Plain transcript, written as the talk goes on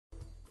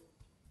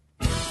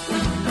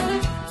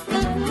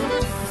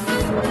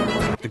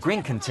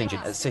Green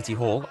contingent at City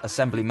Hall,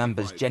 Assembly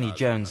members Jenny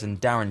Jones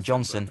and Darren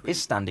Johnson, is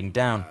standing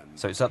down.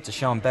 So it's up to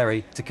Sian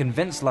Berry to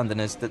convince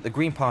Londoners that the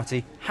Green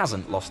Party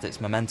hasn't lost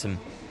its momentum.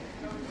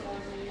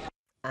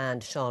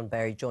 And Sian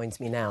Berry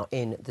joins me now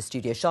in the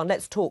studio. Sian,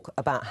 let's talk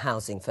about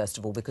housing, first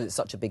of all, because it's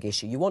such a big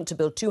issue. You want to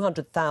build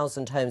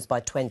 200,000 homes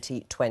by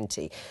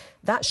 2020.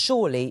 That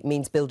surely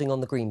means building on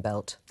the green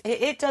belt.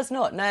 It does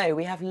not, no.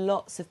 We have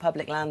lots of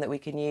public land that we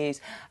can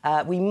use.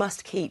 We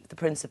must keep the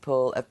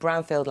principle of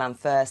brownfield land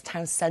first,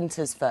 town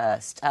centres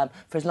first,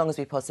 for as long as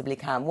we possibly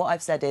can. What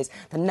I've said is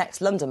the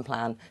next London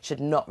plan should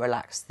not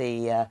relax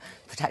the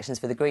protections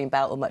for the green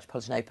belt or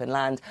metropolitan open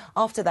land.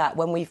 After that,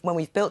 when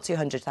we've built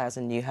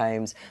 200,000 new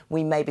homes,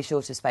 we may be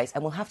short of space,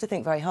 and we'll have to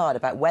think very hard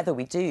about whether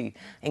we do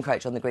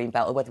encroach on the green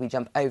belt or whether we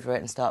jump over it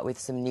and start with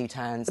some new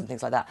towns and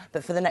things like that.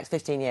 But for the next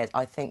 15 years,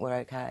 I think we're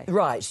OK.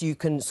 Right, you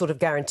can sort of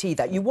guarantee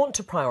that. You want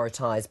to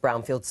prioritise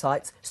brownfield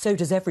sites, so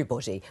does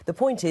everybody. The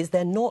point is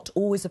they're not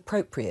always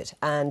appropriate,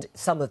 and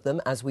some of them,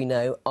 as we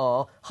know,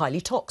 are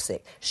highly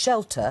toxic.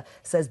 Shelter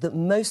says that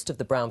most of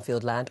the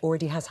brownfield land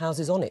already has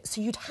houses on it, so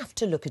you'd have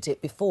to look at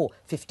it before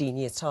 15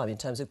 years' time in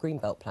terms of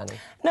greenbelt planning.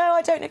 No,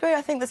 I don't agree.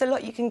 I think there's a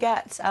lot you can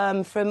get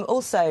from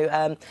also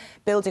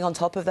building on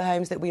top of the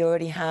homes that we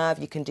already have.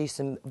 You can do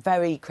some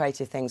very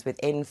creative things with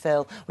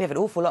infill. We have an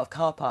awful lot of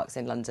car parks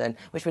in London,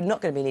 which we're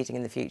not going to be needing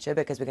in the future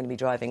because we're going to be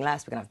driving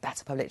less, we're going to have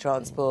better public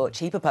transport,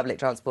 cheaper public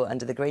transport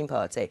under the Green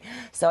Party.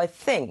 So I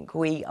think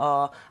we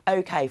are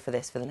OK for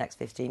this for the next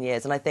 15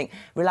 years. And I think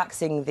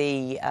relaxing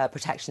the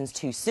protections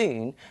too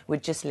soon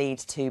would just lead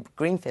to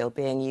greenfield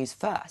being used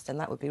first, and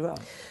that would be wrong.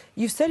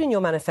 You've said in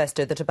your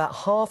manifesto that about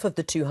half of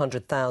the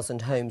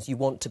 200,000 homes you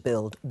want to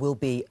build will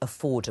be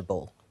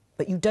affordable.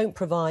 But you don't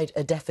provide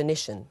a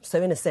definition,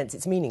 so in a sense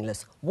it's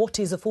meaningless. What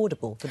is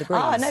affordable for the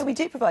Greens? No, we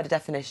do provide a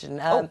definition.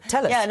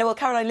 Tell us. Yeah, no, well,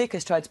 Caroline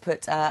Lucas tried to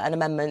put an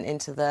amendment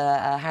into the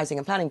Housing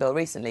and Planning Bill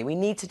recently. We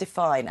need to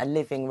define a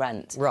living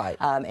rent. Right.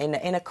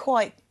 In a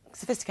quite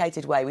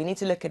sophisticated way. We need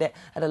to look at it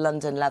at a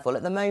London level.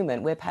 At the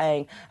moment, we're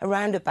paying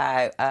around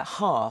about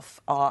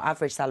half our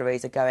average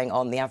salaries are going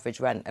on the average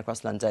rent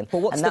across London.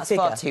 But what's and that's the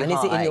figure? Far too and high.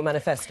 Is it in your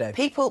manifesto?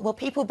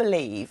 People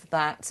believe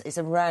that it's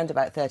around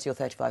about 30 or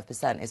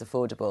 35% is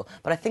affordable.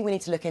 But I think we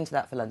need to look into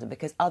that for London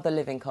because other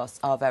living costs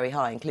are very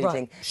high,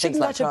 including things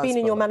Shouldn't like that have been in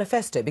your transport.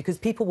 manifesto? Because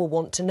people will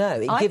want to know.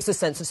 It gives a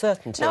sense of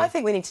certainty. No, I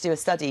think we need to do a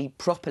study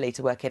properly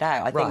to work it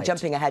out. I think Right.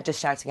 jumping ahead, just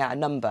shouting out a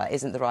number,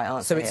 isn't the right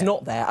answer. So it's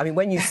not there. I mean,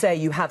 when you say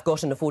you have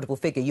got an affordable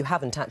figure, you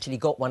haven't actually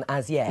got one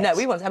as yet. No,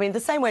 we want... I mean,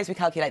 the same way as we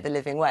calculate the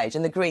living wage.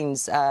 And the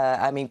Greens,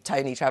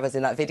 Tony Travers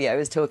in that video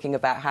is talking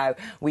about how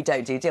we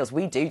don't do deals.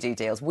 We do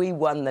deals. We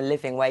won the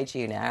living wage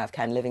unit out of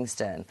Ken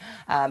Livingstone.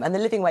 And the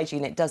living wage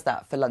unit does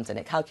that for London.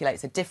 It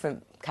calculates a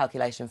different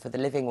calculation for the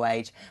living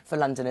wage for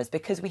Londoners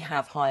because we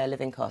have higher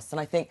living costs. And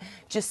I think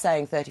just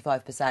saying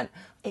 35%,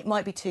 it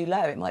might be too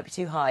low, it might be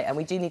too high, and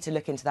we do need to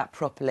look into that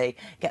properly,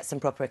 get some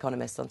proper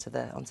economists onto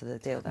the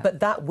deal there. But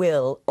that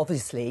will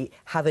obviously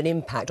have an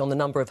impact on the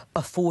number of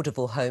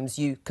affordable homes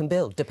you can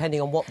build,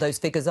 depending on what those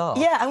figures are.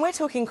 Yeah, and we're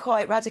talking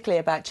quite radically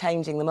about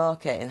changing the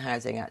market in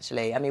housing,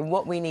 actually. I mean,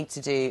 what we need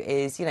to do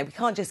is, we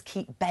can't just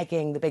keep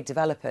begging the big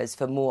developers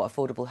for more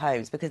affordable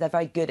homes because they're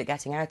very good at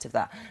getting out of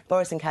that.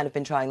 Boris and Ken have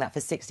been trying that for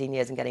 16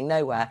 years and getting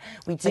nowhere.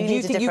 We do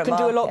need a different market. You think you can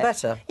do a lot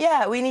better?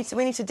 Yeah, we need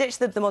to ditch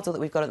the model that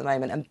we've got at the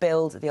moment and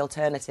build the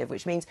alternative,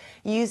 which means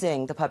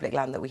using the public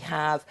land that we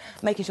have,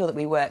 making sure that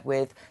we work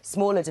with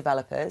smaller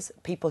developers,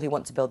 people who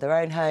want to build their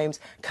own homes,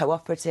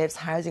 cooperatives,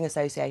 housing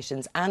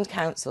associations and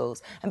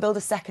councils, and build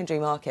a secondary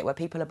market where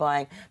people are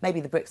buying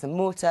maybe the bricks and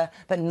mortar,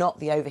 but not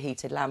the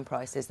overheated land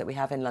prices that we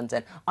have in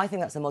London. I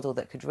think that's a model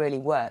that could really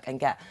work and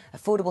get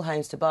affordable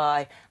homes to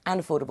buy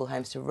and affordable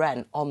homes to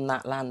rent on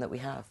that land that we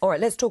have. All right,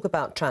 let's talk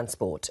about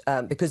transport,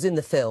 because in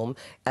the film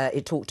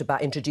it talked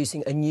about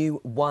introducing a new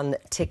one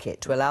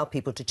ticket to allow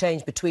people to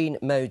change between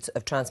modes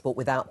of transport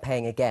without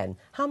paying again.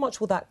 How much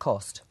will that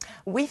cost?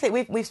 We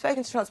think we've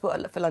spoken to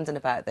Transport for London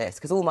about this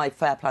because all my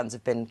fare plans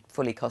have been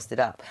fully costed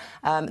up.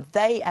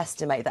 They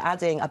estimate that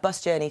adding a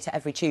bus journey to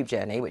every tube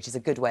journey, which is a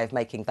good way of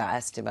making that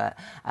estimate,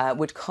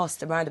 would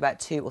cost around about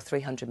 £200 or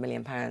 £300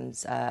 million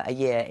a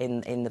year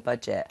in the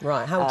budget.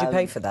 Right, how would you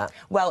pay for that?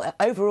 Well,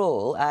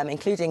 overall,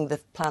 including the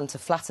plan to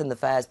flatten the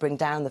fares, bring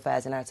down the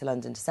fares in outer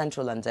London to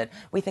central London,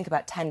 we think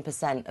about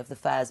 10% of the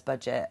fares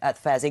budget, the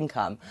fares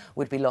income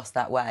would be lost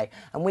that way.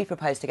 And we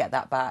propose to get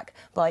that back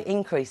by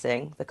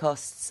increasing the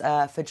costs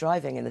for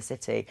driving in the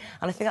city.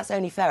 And I think that's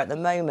only fair at the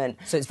moment.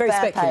 So it's very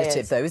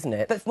speculative, though, isn't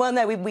it? But, well,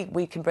 no,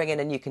 we can bring in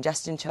a new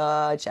congestion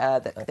charge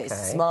that is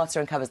smarter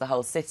and covers the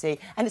whole city.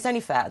 And it's only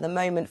fair. At the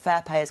moment,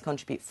 fare payers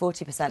contribute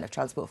 40% of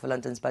Transport for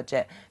London's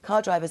budget.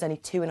 Car drivers only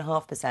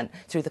 2.5%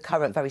 through the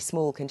current very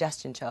small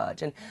congestion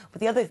charge. But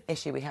the other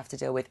issue we have to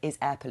deal with is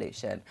air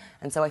pollution.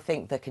 And so I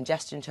think the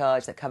congestion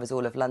charge that covers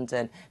all of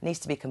London needs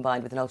to be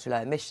combined with an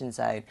ultra-low emission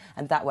zone.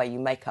 And that way you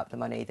make up the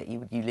money that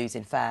you lose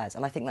in fares.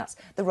 And I think that's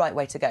the right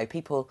way to go.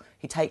 People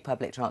who take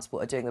public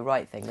transport are doing the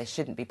right thing. They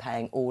shouldn't be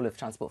paying all of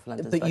Transport for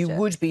London's budget. But you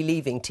would be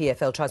leaving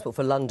TfL Transport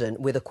for London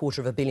London with a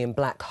 $250 million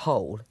black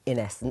hole, in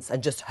essence,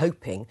 and just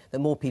hoping that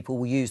more people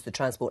will use the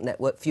transport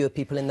network, fewer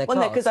people in their cars?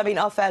 Well, no, because, I mean,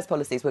 our fares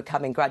policies would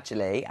come in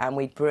gradually and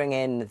we'd bring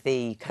in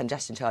the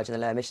congestion charge in the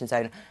low emission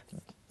zone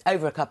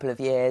over a couple of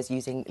years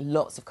using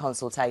lots of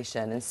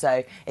consultation. And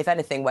so if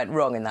anything went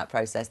wrong in that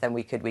process, then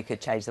we could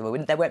change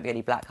them. There won't be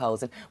any black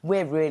holes. And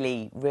we're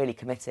really, really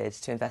committed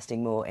to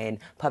investing more in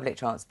public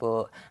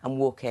transport and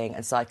walking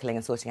and cycling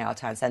and sorting out our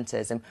town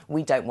centres. And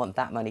we don't want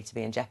that money to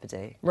be in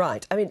jeopardy.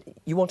 Right. I mean,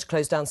 you want to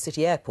close down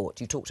City Airport.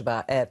 You talked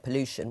about air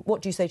pollution.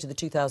 What do you say to the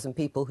 2,000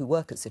 people who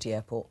work at City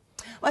Airport?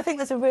 Well, I think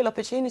there's a real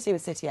opportunity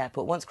with City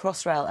Airport once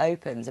Crossrail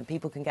opens and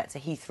people can get to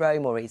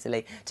Heathrow more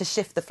easily to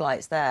shift the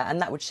flights there,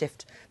 and that would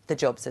shift the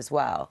jobs as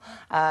well.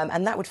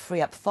 And that would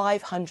free up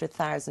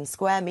 500,000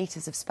 square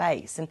metres of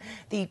space. And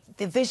the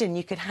vision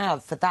you could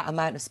have for that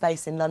amount of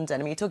space in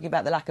London, I mean, you're talking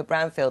about the lack of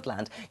brownfield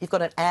land. You've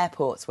got an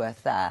airport's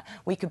worth there.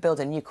 We could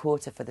build a new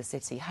quarter for the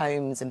city,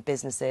 homes and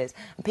businesses.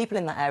 And people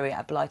in that area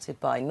are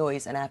blighted by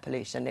noise and air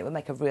pollution. It would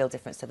make a real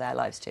difference to their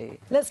lives too.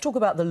 Let's talk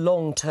about the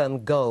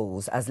long-term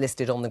goals as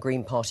listed on the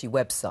Green Party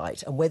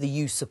website and whether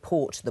you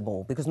support them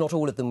all, because not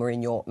all of them were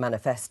in your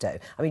manifesto.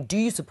 I mean, do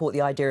you support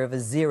the idea of a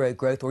zero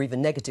growth or even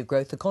negative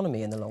growth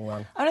economy in the long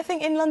run? And I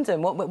think in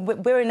London,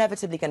 we're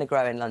inevitably going to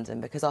grow in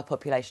London because our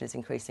population is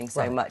increasing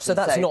so much. So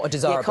that's not a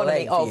desirable aim. The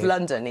aim economy for of you.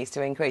 London needs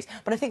to increase.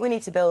 But I think we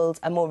need to build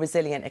a more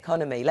resilient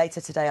economy. Later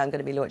today, I'm going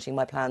to be launching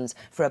my plans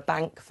for a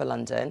bank for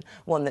London,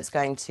 one that's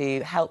going to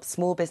help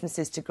small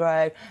businesses to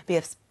grow, be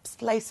a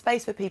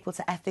space for people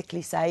to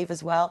ethically save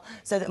as well,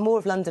 so that more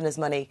of Londoners'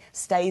 money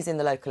stays in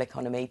the local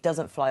economy,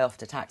 doesn't fly off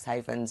to tax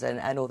havens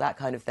and all that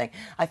kind of thing.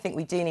 I think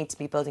we do need to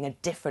be building a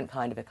different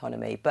kind of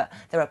economy, but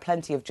there are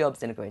plenty of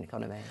jobs in a green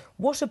economy.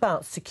 What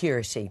about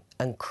security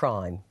and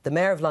crime? The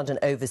Mayor of London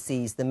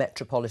oversees the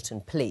Metropolitan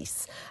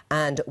Police,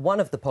 and one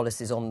of the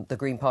policies on the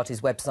Green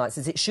Party's website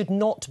says it should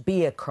not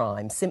be a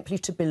crime simply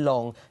to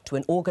belong to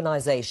an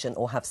organisation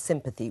or have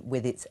sympathy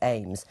with its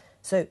aims.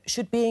 So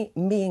should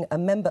being a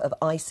member of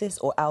ISIS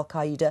or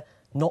Al-Qaeda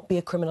not be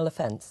a criminal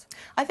offence?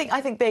 I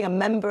think being a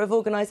member of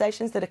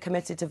organisations that are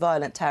committed to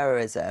violent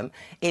terrorism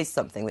is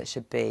something that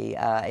should be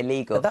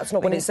illegal. But that's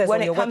not what it says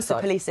on your website. When it comes to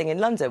policing in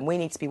London, we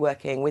need to be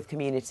working with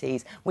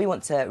communities. We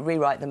want to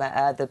rewrite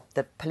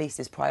the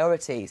police's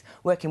priorities,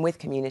 working with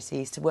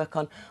communities to work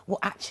on what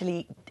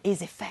actually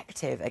is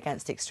effective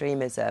against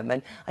extremism.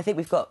 And I think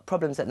we've got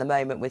problems at the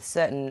moment with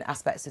certain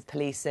aspects of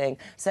policing,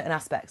 certain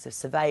aspects of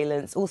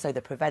surveillance, also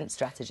the prevent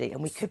strategy,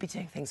 and we could be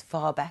doing things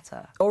far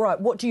better. All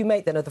right, what do you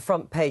make then of the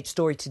front page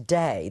story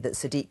today that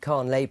Sadiq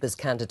Khan, Labour's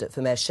candidate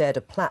for mayor, shared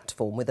a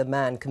platform with a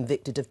man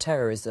convicted of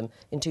terrorism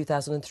in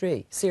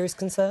 2003? Serious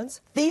concerns?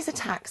 These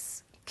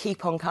attacks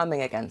keep on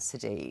coming against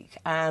Sadiq,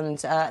 and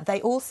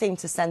they all seem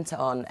to centre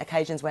on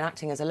occasions when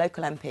acting as a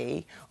local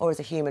MP or as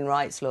a human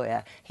rights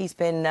lawyer. He's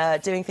been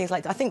doing things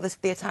like, I think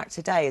the attack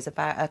today is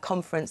about a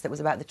conference that was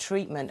about the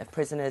treatment of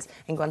prisoners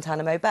in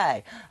Guantanamo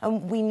Bay.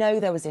 And we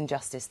know there was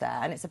injustice there,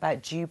 and it's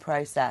about due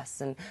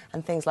process and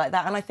things like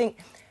that. And I think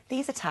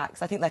these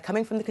attacks, I think they're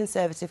coming from the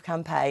Conservative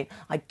campaign.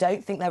 I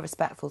don't think they're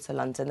respectful to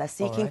London. They're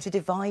seeking to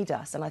divide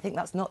us, and I think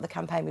that's not the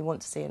campaign we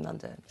want to see in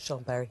London. Sian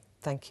Berry,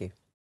 thank you.